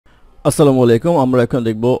আসসালামু আলাইকুম। আমরা এখন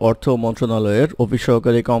দেখব অর্থ মন্ত্রণালয়ের অফিস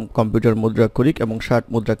সহকারী কম্পিউটার মুদ্রাক্ষরিক এবং 60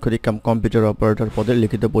 মুদ্রাক্ষরিক কম্পিউটার অপারেটর পদের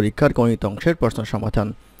লিখিত পরীক্ষার গণিত অংশের প্রশ্ন সমাধান।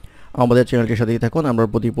 আমাদের চ্যানেলটির সাথেই থাকুন। আমরা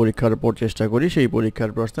প্রতি পরীক্ষার পর চেষ্টা করি সেই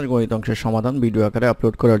পরীক্ষার প্রশ্নের গণিত অংশের সমাধান ভিডিও আকারে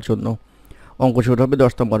আপলোড করার জন্য। অঙ্ক শুরু হবে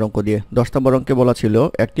 10 নম্বর অঙ্ক দিয়ে। 10 নম্বর অঙ্কে বলা ছিল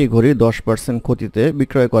একটি ঘড়ি 10% ক্ষতিতে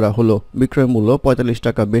বিক্রয় করা হলো। বিক্রয় মূল্য 45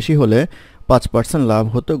 টাকা বেশি হলে 5% লাভ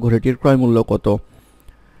হতো। ঘড়িটির ক্রয় মূল্য কত?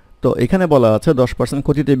 তো এখানে বলা আছে 10%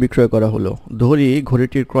 ক্ষতিতে বিক্রয় করা হলো। ধরি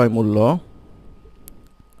ঘড়িটির ক্রয় মূল্য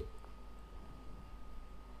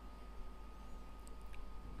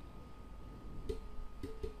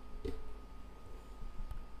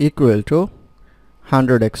ইকুয়াল টু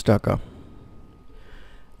 100x টাকা।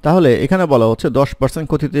 তাহলে এখানে বলা হচ্ছে 10%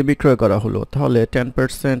 ক্ষতিতে বিক্রয় করা হলো, তাহলে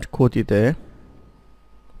 10% ক্ষতিতে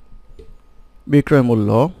বিক্রয়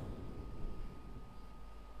মূল্য,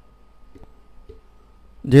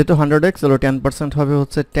 যেহেতু 100x হলো 10% হবে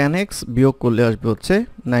হচ্ছে 10x, বিয়োগ করলে আসবে হচ্ছে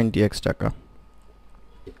 90x টাকা।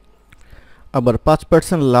 আবার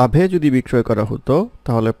 5% লাভে যদি বিক্রয় করা হতো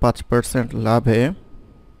তাহলে 5% লাভে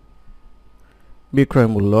বিক্রয়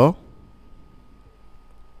মূল্য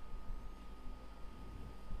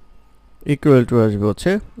ইকুয়াল টু আসবে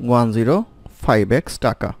হচ্ছে 105x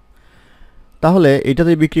টাকা। তাহলে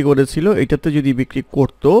এটাতে বিক্রি করেছিল, এটাতে যদি বিক্রি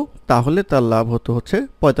করত তাহলে তার লাভ হতো হচ্ছে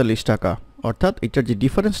 45 টাকা, অর্থাৎ এটার যে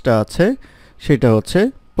ডিফারেন্সটা আছে সেটা হচ্ছে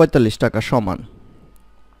 45 টাকা সমান।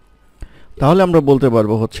 তাহলে আমরা বলতে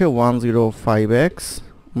পারবো হচ্ছে 105x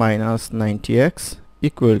minus 90x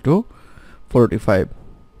equal to 45,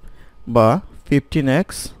 বা 15x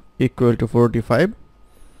ইকুয়াল টু 45,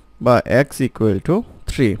 বা x ইকুয়াল টু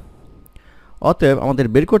 3। অতএব আমাদের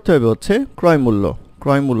বের করতে হবে হচ্ছে ক্রয় মূল্য।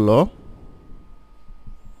 ক্রয় মূল্য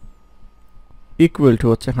ইকুয়াল টু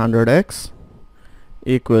হচ্ছে 100x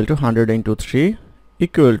equal to 100 into 3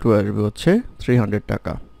 equal to আসবে হচ্ছে 300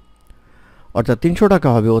 টাকা, অর্থাৎ 300 টাকা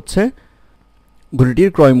হবে হচ্ছে ঘড়িটির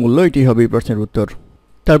ক্রয় মূল্য। এটি হবে এই প্রশ্নের উত্তর।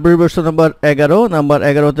 তারপরে প্রশ্ন নাম্বার 11। নাম্বার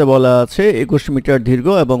 11তে বলা আছে 21 মিটার দীর্ঘ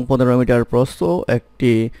এবং 15 মিটার প্রস্থ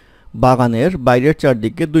একটি বাগানের বাইরের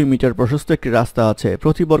চারদিকে 2 মিটার প্রশস্ত একটি রাস্তা আছে।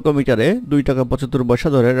 প্রতি বর্গ মিটারে 2 টাকা 75 পয়সা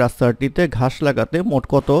ধরে রাস্তাটিতে ঘাস লাগাতে মোট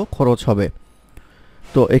কত খরচ হবে?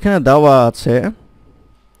 তো এখানে দেওয়া আছে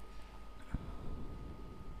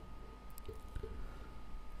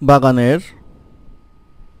বাগানের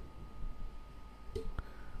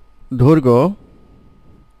দৈর্ঘ্য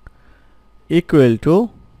ইকুয়াল টু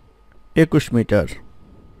 21 মিটার,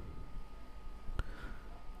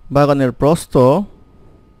 বাগানের প্রস্থ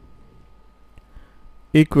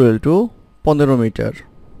ইকুয়াল টু 15 মিটার,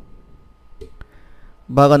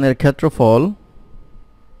 বাগানের ক্ষেত্রফল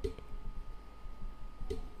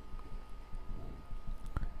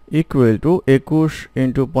equal to 21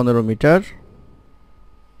 into 15 metre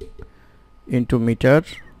into metre,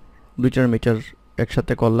 2 metre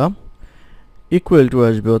একসাথে করলাম, ইকুয়াল টু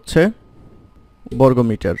আসবে হচ্ছে বর্গ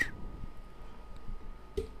মিটার।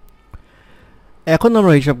 এখন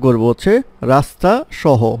আমরা হিসাব করব হচ্ছে রাস্তা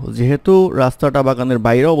সহ, যেহেতু রাস্তাটা বাগানের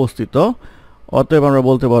বাইরে অবস্থিত, অতএব আমরা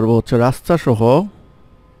বলতে পারবো হচ্ছে রাস্তা সহ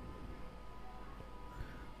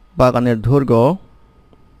বাগানের দৈর্ঘ্য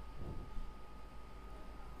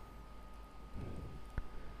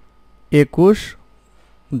একুশ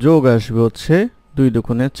যোগ আসবে হচ্ছে 2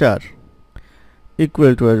 দুগুণে 4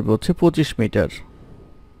 ইকুয়াল টু আসবে হচ্ছে 25 মিটার।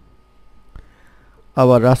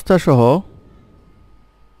 আবার রাস্তা সহ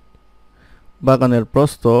বাগানের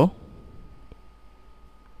প্রস্থ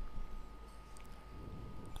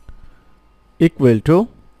ইকুয়াল টু,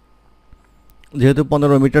 যেহেতু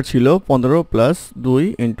 15 মিটার ছিল, 15 প্লাস 2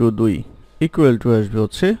 ইন্টু 2 ইকুয়াল টু আসবে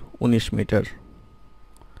হচ্ছে 19 মিটার।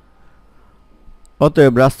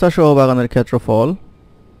 অতএব রাস্তা সহ বাগানের ক্ষেত্রফল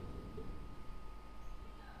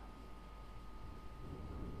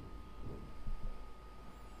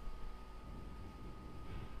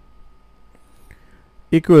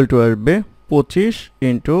ইকুয়াল টু আসবে 25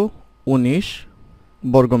 ইন্টু 19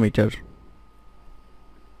 বর্গমিটার।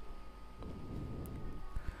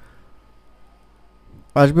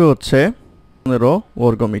 আসবে হচ্ছে 15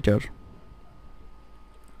 বর্গমিটার।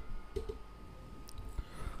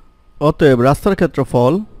 অতএব রাস্তার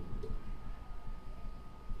ক্ষেত্রফল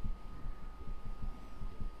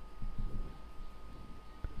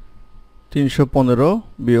 -315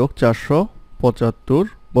 বিয়োগ 475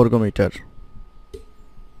 বর্গমিটার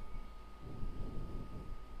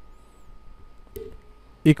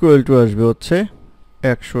ইকুয়াল টু আসবে হচ্ছে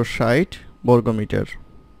 160 বর্গমিটার।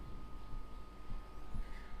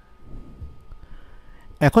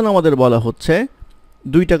 এখন আমাদের বলা হচ্ছে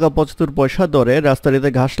 2 টাকা 75 পয়সা দরে রাস্তাটিতে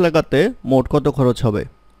ঘাস লাগাতে মোট কত খরচ হবে?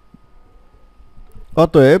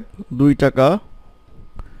 অতএব 2 টাকা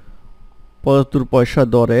 ৭৫ পয়সা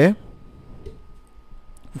দরে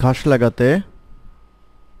ঘাস লাগাতে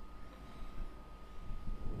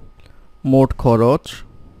মোট খরচ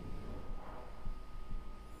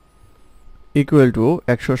equal to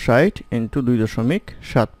 ১৬০ into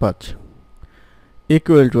 ২.৭৫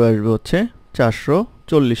 equal to আসবে হচ্ছে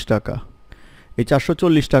 ৪৪০ টাকা। এই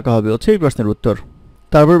 ৪৪০ টাকা হবে হচ্ছে এই প্রশ্নের উত্তর।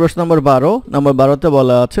 তারপর প্রশ্ন নম্বর ১২। নম্বর ১২তে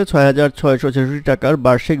বলা আছে ৬৬৬৬ টাকার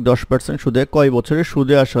বার্ষিক ১০% সুদে কয় বছরের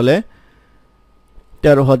সুদে আসলে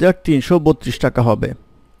 ১৩,৩৩২ টাকা হবে।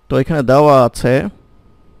 তো এখানে দেওয়া আছে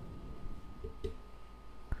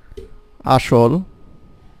আসল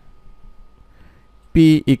পি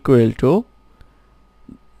ইকুয়াল টু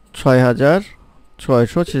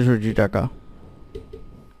 ৬৬৬৬ টাকা,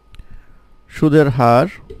 সুদের হার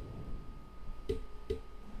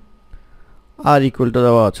আর ইকুয়াল টু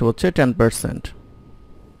দেওয়া আছে হচ্ছে 10%,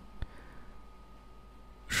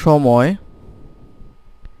 সময়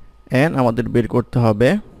এন আমাদের বের করতে হবে,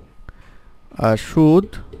 আর সুদ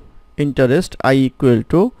ইন্টারেস্ট আই ইকুয়াল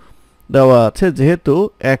টু দেওয়া আছে যেহেতু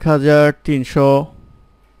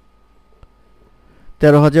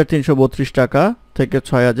 ১৩,৩৩২ টাকা থেকে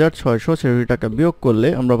 ৬৬৬৬ টাকা বিয়োগ করলে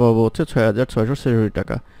আমরা পাবো হচ্ছে ৬৬৬৬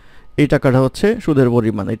 টাকা। এই টাকাটা হচ্ছে সুদের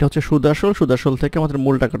পরিমাণ, এটা হচ্ছে সুদ আসল, সুদ আসল থেকে আমাদের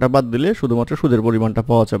মূল টাকাটা বাদ দিলে শুধুমাত্র সুদের পরিমাণটা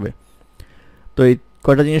পাওয়া যাবে। তো এই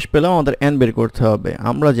কয়টা জিনিস পেলাম, আমাদের এন বের করতে হবে।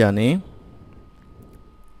 আমরা জানি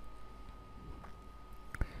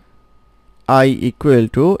I equal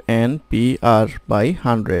to N P R by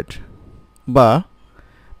 100, বা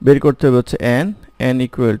বের করতে হবে হচ্ছে N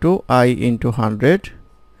equal to I into 100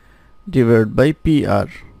 divide by P R.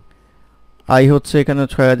 I হচ্ছে এখানে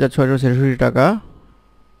 ৬৬৬৬ টাকা,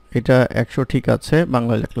 এটা ১০০ ঠিক আছে,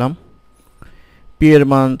 বাংলা লিখলাম। পি এর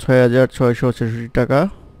মান ৬৬৬৬ টাকা,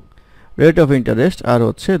 রেট অফ ইন্টারেস্ট আর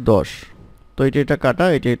হচ্ছে ১০। তো এটা কাটা,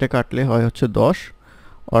 এটা কাটলে হয় হচ্ছে ১০,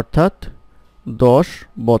 অর্থাৎ ১০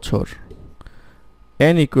 বছর।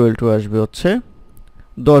 এন ইকুয়াল টু আসবে হচ্ছে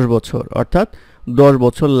 ১০ বছর, অর্থাৎ ১০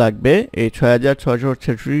 বছর লাগবে এই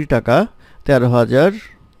 ৬৬৬৬ টাকা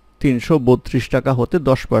 ১৩,৩৩২ টাকা হতে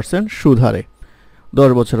 10% সুদ হারে।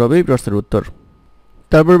 ১০ বছর হবে এই প্রশ্নের উত্তর।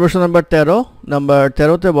 তারপর প্রশ্ন নাম্বার ১৩। নাম্বার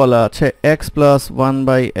 ১৩তে বলা আছে x plus 1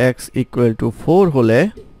 by x equal to 4 হলে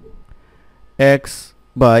x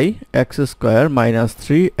by x square minus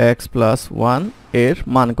 3x plus 1 এর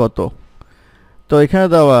মান কত? তো এখানে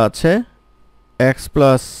দেওয়া আছে x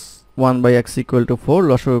plus 1 by x equal to 4,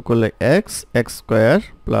 লসাগু করলে x square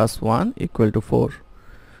plus 1 equal to 4,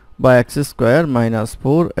 বা x square minus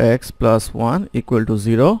 4x plus 1 equal to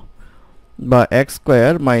 0, বা x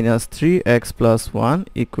square minus 3x plus 1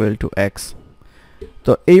 equal to x.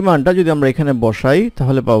 তো এই মানটা যদি আমরা এখানে বসাই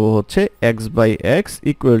তাহলে পাবো হচ্ছে x by x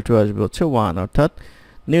equal to আসবে হচ্ছে 1, অর্থাৎ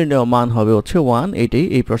নির্ণেয় মান হবে হচ্ছে 1। এটাই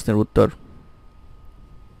এই প্রশ্নের উত্তর।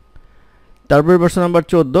 তারপরে প্রশ্ন নাম্বার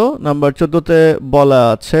 14। নাম্বার 14তে বলা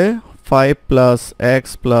আছে 5 plus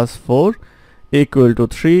x plus 4 equal to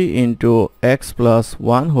 3 into x plus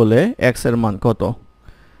 1 হলে এক্স এর মান কত?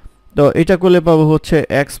 তো এটা করলে পাবো হচ্ছে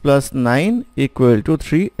x plus 9 equal to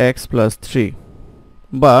 3x plus 3,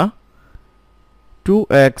 বা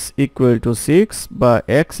 2x ইকুয়াল টু 6, বা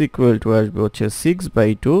x ইকুয়াল টু আসবে হচ্ছে 6 বাই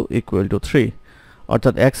 2 ইকুয়াল টু 3,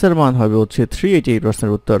 অর্থাৎ x এর মান হবে হচ্ছে 3। এটি এই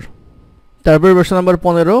প্রশ্নের উত্তর। তারপরে প্রশ্ন নাম্বার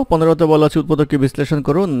 15। 15তে বলা আছে উৎপাদককে বিশ্লেষণ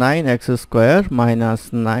করো 9x square minus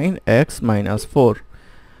 9x minus 4।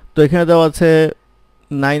 তো এখানে দেওয়া আছে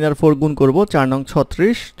 9 আর 4 গুণ করব, 4 নং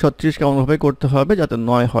 36। 36 কেমনভাবে করতে হবে যাতে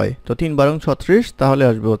 9 হয়, তো 3 বারং 36, তাহলে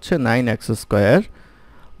আসবে হচ্ছে 9x square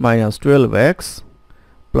minus 12x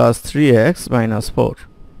plus 3x minus 4।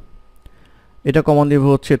 এটা কমন দিব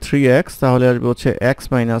হচ্ছে 3x, তাহলে আসবে হচ্ছে x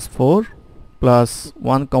মাইনাস 4 প্লাস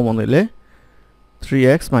 1 কমন নিলে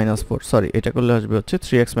 3x মাইনাস 4, সরি এটা করলে আসবে হচ্ছে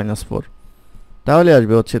 3x মাইনাস 4, তাহলে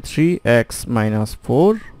আসবে হচ্ছে 3x minus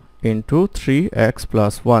 4 into 3x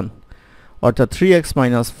plus 1, অর্থাৎ 3x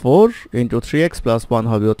minus 4 into 3x plus 1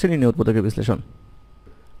 হবে হচ্ছে নির্ণয় উৎপাদকের বিশ্লেষণ।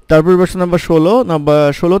 তারপর প্রশ্ন নাম্বার 16। নাম্বার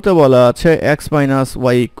 16তে বলা আছে x minus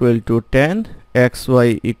y equal to 10, xy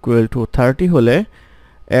equal to 30 হলে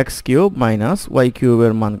x কিউব মাইনাস y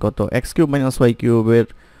কিউবের মান কত? x কিউব মাইনাস y কিউবের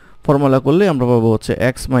ফর্মুলা করলে আমরা পাবো হচ্ছে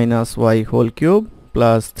x minus y whole cube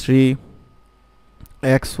plus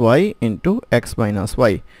 3xy into x minus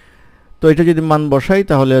y। তো এটা যদি মান বসাই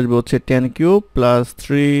তাহলে আসবে হচ্ছে 10 কিউব প্লাস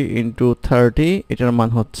 3 ইন্টু 30, এটার মান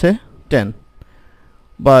হচ্ছে 10,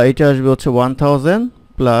 বা এটা আসবে হচ্ছে 1000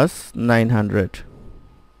 প্লাস 900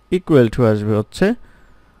 ইকুয়াল টু আসবে হচ্ছে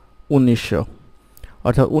 1900,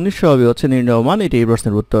 অর্থাৎ 1900 হবে হচ্ছে নির্ণয় মান। এটি এই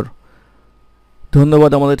প্রশ্নের উত্তর।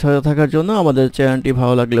 ধন্যবাদ আমাদের সাথে থাকার জন্য। আমাদের চ্যানেলটি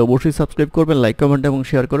ভালো লাগলে অবশ্যই সাবস্ক্রাইব করবেন, লাইক কমেন্ট এবং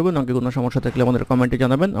শেয়ার করবেন। আমাকে কোনো সমস্যা থাকলে আমাদের কমেন্টে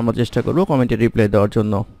জানাবেন, আমরা চেষ্টা করব কমেন্টে রিপ্লাই দেওয়ার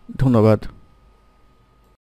জন্য। ধন্যবাদ।